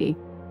them to Dee Dee.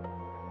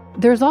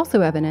 There's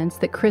also evidence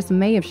that Chris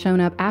may have shown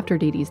up after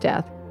Dee Dee's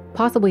death,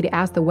 possibly to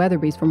ask the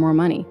Weatherbys for more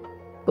money,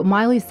 but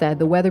Miley said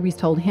the Weatherbys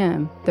told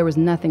him there was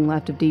nothing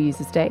left of Dee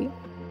Dee's estate.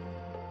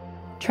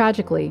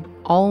 Tragically,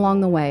 all along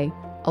the way,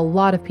 a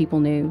lot of people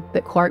knew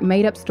that Clark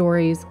made up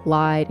stories,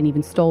 lied, and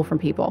even stole from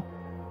people.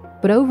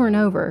 But over and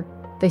over,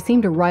 they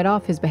seemed to write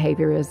off his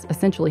behavior as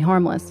essentially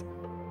harmless.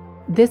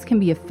 This can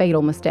be a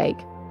fatal mistake.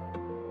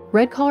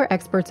 Red-collar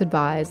experts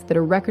advise that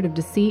a record of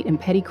deceit and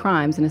petty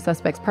crimes in a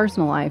suspect's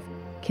personal life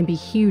can be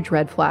huge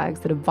red flags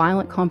that a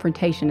violent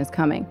confrontation is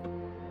coming.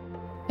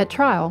 At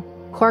trial,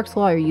 Clark's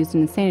lawyer used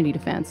an insanity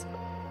defense.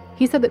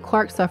 He said that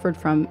Clark suffered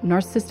from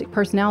narcissistic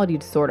personality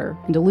disorder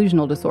and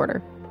delusional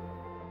disorder.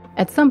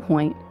 At some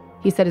point,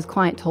 he said his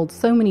client told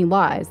so many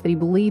lies that he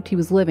believed he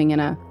was living in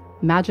a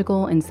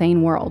magical,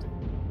 insane world.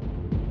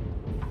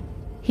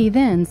 He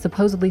then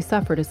supposedly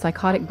suffered a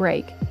psychotic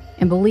break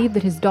and believed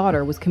that his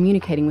daughter was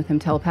communicating with him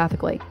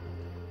telepathically.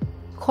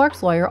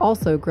 Clark's lawyer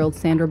also grilled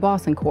Sandra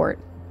Boss in court.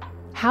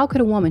 How could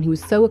a woman who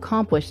was so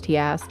accomplished, he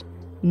asked,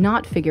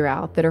 not figure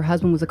out that her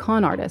husband was a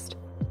con artist?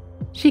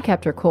 She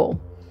kept her cool.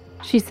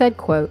 She said,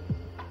 quote,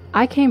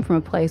 "I came from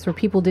a place where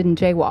people didn't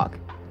jaywalk.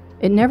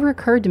 It never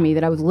occurred to me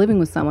that I was living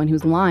with someone who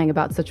was lying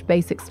about such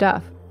basic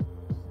stuff.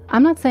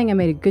 I'm not saying I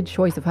made a good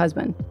choice of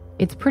husband.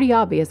 It's pretty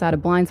obvious I had a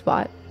blind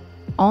spot.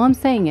 All I'm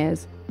saying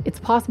is, it's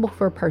possible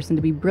for a person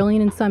to be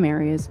brilliant in some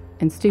areas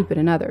and stupid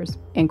in others,"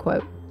 end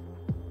quote.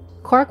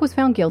 Clark was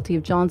found guilty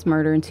of John's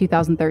murder in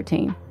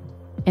 2013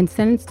 and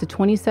sentenced to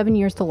 27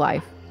 years to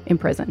life in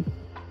prison.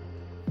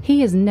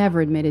 He has never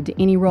admitted to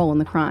any role in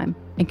the crime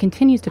and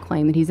continues to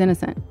claim that he's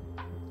innocent.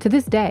 To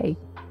this day,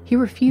 he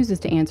refuses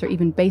to answer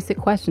even basic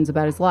questions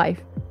about his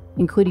life,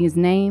 including his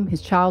name,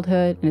 his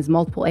childhood, and his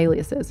multiple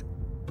aliases.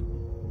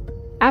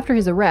 After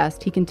his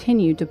arrest, he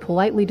continued to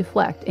politely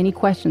deflect any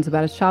questions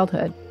about his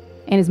childhood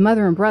and his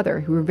mother and brother,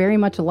 who were very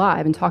much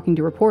alive and talking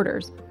to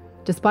reporters,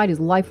 despite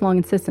his lifelong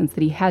insistence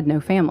that he had no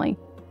family.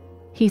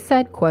 He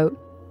said, quote,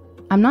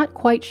 "I'm not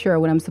quite sure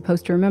what I'm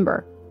supposed to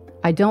remember.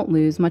 I don't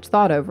lose much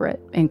thought over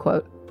it," end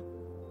quote.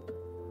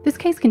 This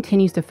case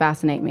continues to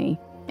fascinate me,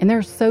 and there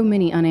are so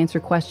many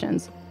unanswered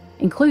questions,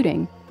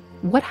 including,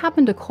 what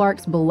happened to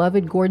Clark's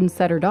beloved Gordon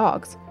Setter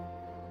dogs?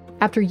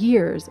 After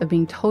years of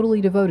being totally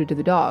devoted to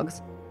the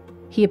dogs,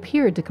 he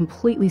appeared to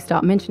completely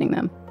stop mentioning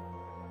them.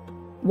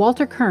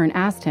 Walter Kern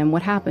asked him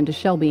what happened to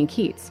Shelby and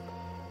Keats.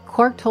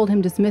 Clark told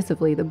him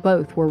dismissively that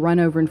both were run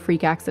over in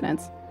freak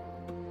accidents.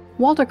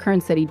 Walter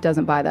Kern said he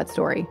doesn't buy that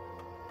story.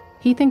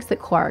 He thinks that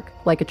Clark,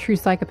 like a true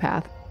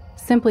psychopath,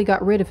 simply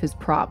got rid of his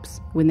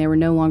props when they were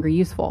no longer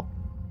useful.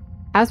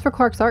 As for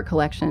Clark's art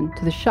collection,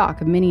 to the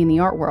shock of many in the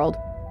art world,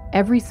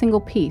 every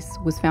single piece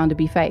was found to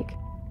be fake.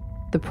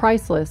 The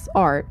priceless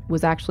art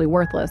was actually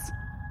worthless.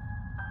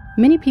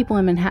 Many people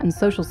in Manhattan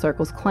social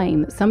circles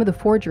claim that some of the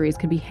forgeries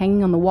could be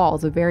hanging on the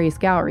walls of various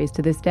galleries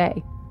to this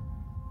day.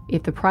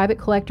 If the private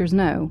collectors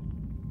know,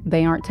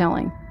 they aren't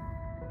telling.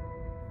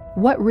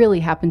 What really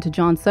happened to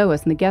John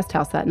Soas in the guest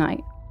house that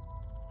night?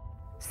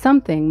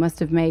 Something must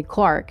have made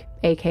Clark,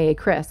 aka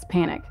Chris,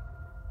 panic.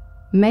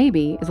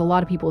 Maybe, as a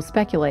lot of people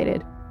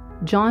speculated,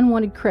 John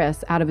wanted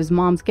Chris out of his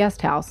mom's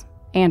guest house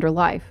and her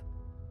life.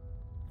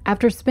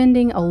 After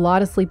spending a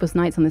lot of sleepless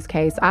nights on this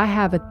case, I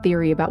have a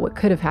theory about what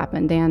could have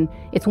happened, and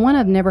it's one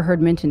I've never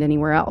heard mentioned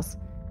anywhere else.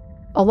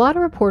 A lot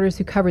of reporters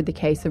who covered the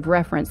case have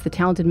referenced the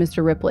talented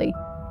Mr. Ripley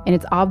and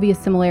its obvious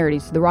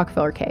similarities to the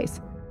Rockefeller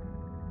case.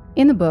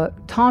 In the book,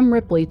 Tom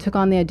Ripley took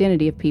on the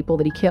identity of people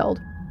that he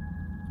killed.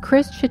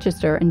 Chris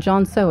Chichester and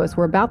John Soas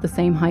were about the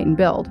same height and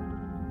build.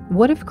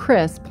 What if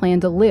Chris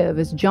planned to live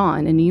as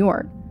John in New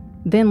York,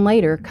 then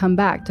later come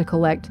back to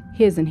collect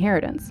his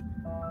inheritance?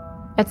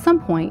 At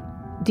some point,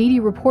 Dee Dee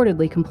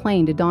reportedly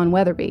complained to Dawn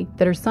Weatherby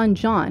that her son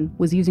John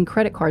was using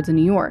credit cards in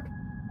New York,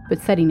 but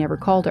said he never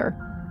called her.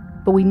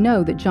 But we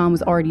know that John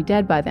was already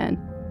dead by then.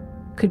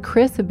 Could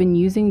Chris have been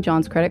using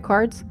John's credit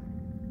cards?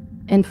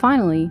 And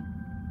finally,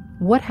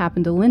 what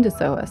happened to Linda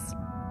Soas?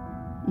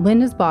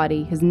 Linda's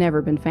body has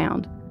never been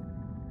found.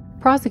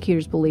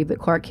 Prosecutors believe that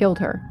Clark killed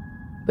her,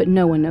 but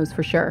no one knows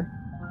for sure.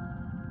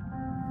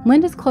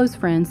 Linda's close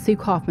friend Sue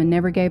Kaufman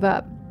never gave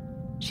up.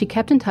 She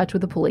kept in touch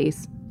with the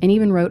police and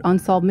even wrote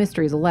Unsolved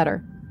Mysteries a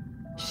letter.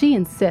 She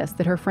insists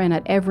that her friend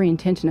had every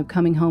intention of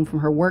coming home from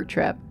her work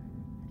trip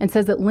and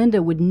says that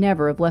Linda would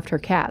never have left her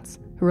cats,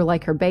 who were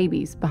like her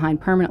babies,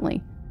 behind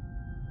permanently.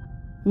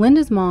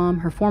 Linda's mom,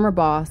 her former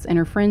boss, and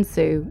her friend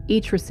Sue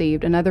each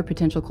received another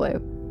potential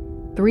clue.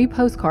 3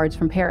 postcards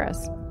from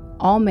Paris,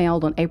 all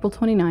mailed on April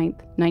 29,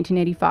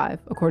 1985,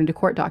 according to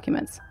court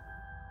documents.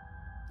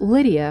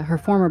 Lydia, her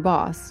former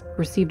boss,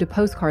 received a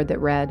postcard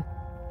that read,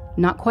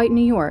 "Not quite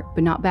New York,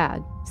 but not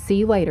bad. See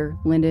you later,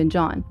 Linda and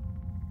John."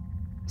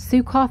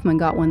 Sue Kaufman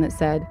got one that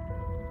said,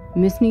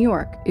 "Miss New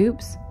York,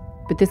 oops,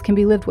 but this can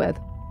be lived with.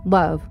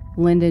 Love,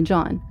 Linda and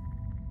John."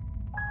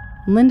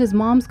 Linda's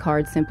mom's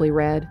card simply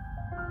read,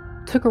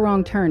 "Took a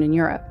wrong turn in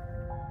Europe."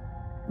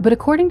 But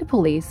according to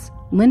police,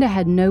 Linda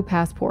had no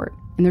passport,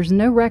 and there's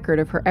no record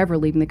of her ever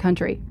leaving the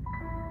country.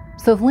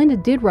 So if Linda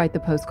did write the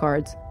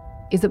postcards,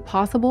 is it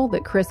possible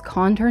that Chris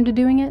conned her into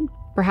doing it,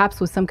 perhaps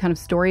with some kind of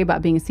story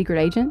about being a secret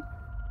agent?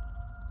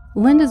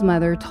 Linda's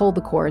mother told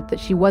the court that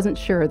she wasn't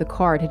sure the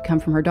card had come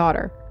from her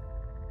daughter.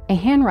 A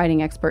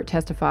handwriting expert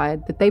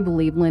testified that they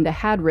believed Linda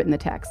had written the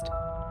text.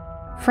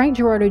 Frank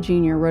Gerardo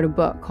Jr. wrote a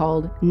book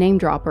called Name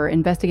Dropper,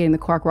 Investigating the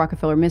Clark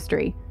Rockefeller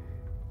Mystery,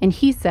 and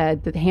he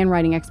said that the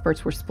handwriting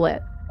experts were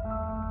split.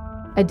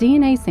 A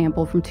DNA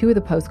sample from 2 of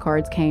the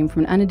postcards came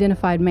from an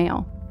unidentified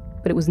male,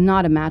 but it was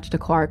not a match to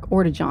Clark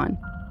or to John.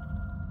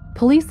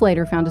 Police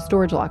later found a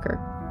storage locker.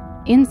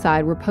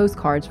 Inside were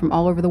postcards from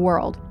all over the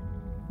world.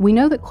 We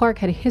know that Clark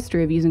had a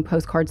history of using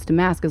postcards to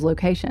mask his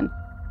location.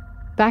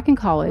 Back in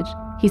college,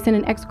 He sent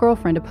an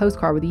ex-girlfriend a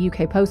postcard with a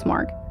UK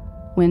postmark,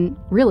 when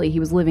really he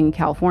was living in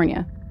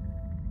California.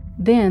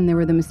 Then there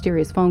were the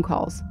mysterious phone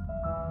calls.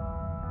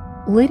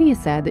 Lydia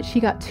said that she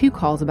got 2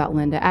 calls about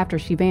Linda after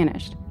she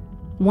vanished.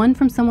 One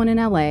from someone in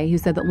LA who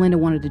said that Linda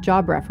wanted a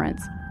job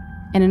reference,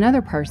 and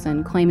another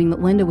person claiming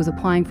that Linda was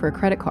applying for a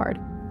credit card.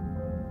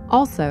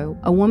 Also,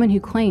 a woman who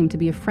claimed to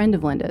be a friend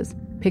of Linda's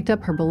picked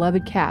up her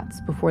beloved cats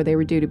before they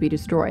were due to be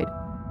destroyed.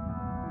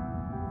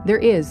 There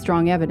is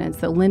strong evidence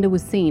that Linda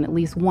was seen at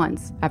least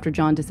once after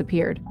John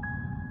disappeared.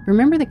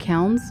 Remember the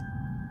Kelms?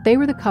 They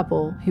were the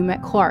couple who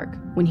met Clark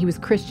when he was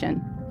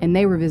Christian and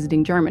they were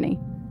visiting Germany.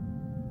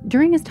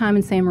 During his time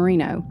in San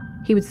Marino,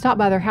 he would stop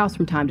by their house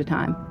from time to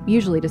time,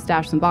 usually to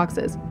stash some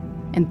boxes,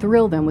 and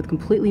thrill them with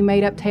completely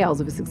made-up tales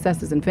of his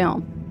successes in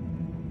film.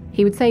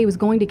 He would say he was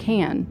going to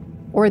Cannes,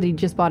 or that he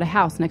just bought a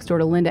house next door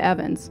to Linda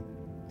Evans,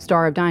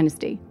 star of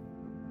Dynasty.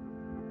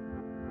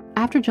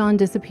 After John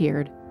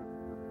disappeared,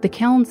 the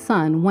Kelm's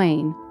son,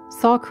 Wayne,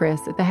 saw Chris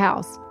at the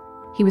house.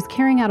 He was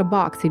carrying out a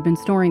box he'd been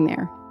storing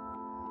there.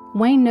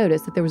 Wayne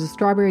noticed that there was a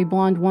strawberry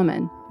blonde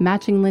woman,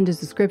 matching Linda's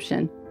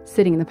description,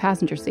 sitting in the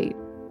passenger seat.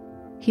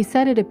 He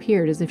said it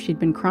appeared as if she'd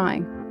been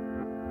crying.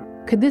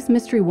 Could this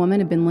mystery woman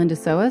have been Linda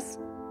Soas?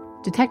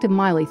 Detective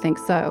Miley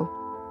thinks so,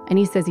 and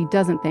he says he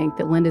doesn't think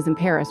that Linda's in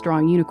Paris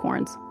drawing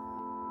unicorns.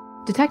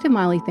 Detective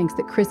Miley thinks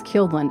that Chris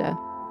killed Linda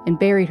and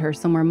buried her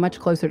somewhere much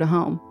closer to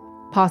home,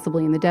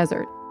 possibly in the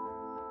desert.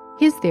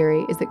 His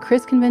theory is that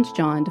Chris convinced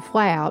John to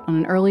fly out on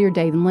an earlier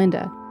day than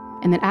Linda,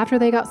 and that after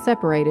they got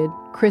separated,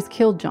 Chris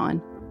killed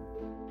John.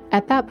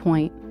 At that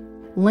point,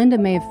 Linda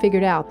may have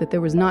figured out that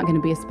there was not going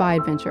to be a spy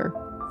adventure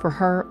for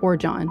her or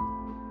John.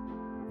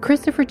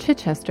 Christopher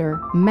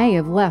Chichester may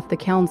have left the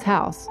Kelm's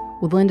house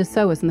with Linda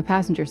Soas in the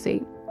passenger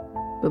seat,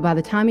 but by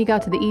the time he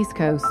got to the East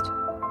Coast,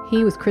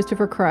 he was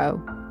Christopher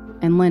Crowe,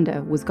 and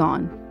Linda was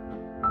gone.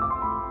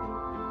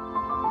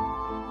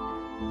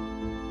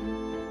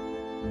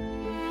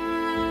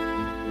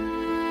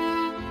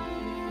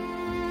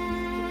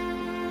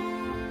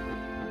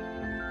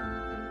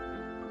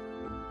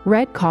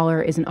 Red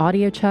Collar is an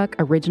AudioChuck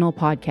original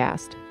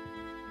podcast.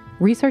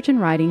 Research and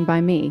writing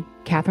by me,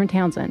 Catherine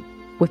Townsend,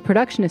 with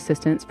production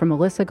assistance from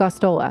Melissa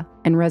Gostola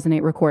and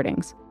Resonate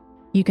Recordings.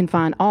 You can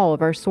find all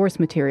of our source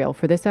material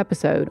for this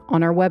episode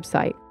on our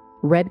website,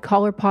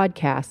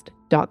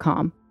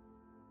 redcollarpodcast.com.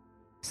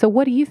 So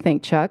what do you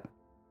think, Chuck?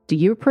 Do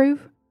you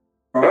approve?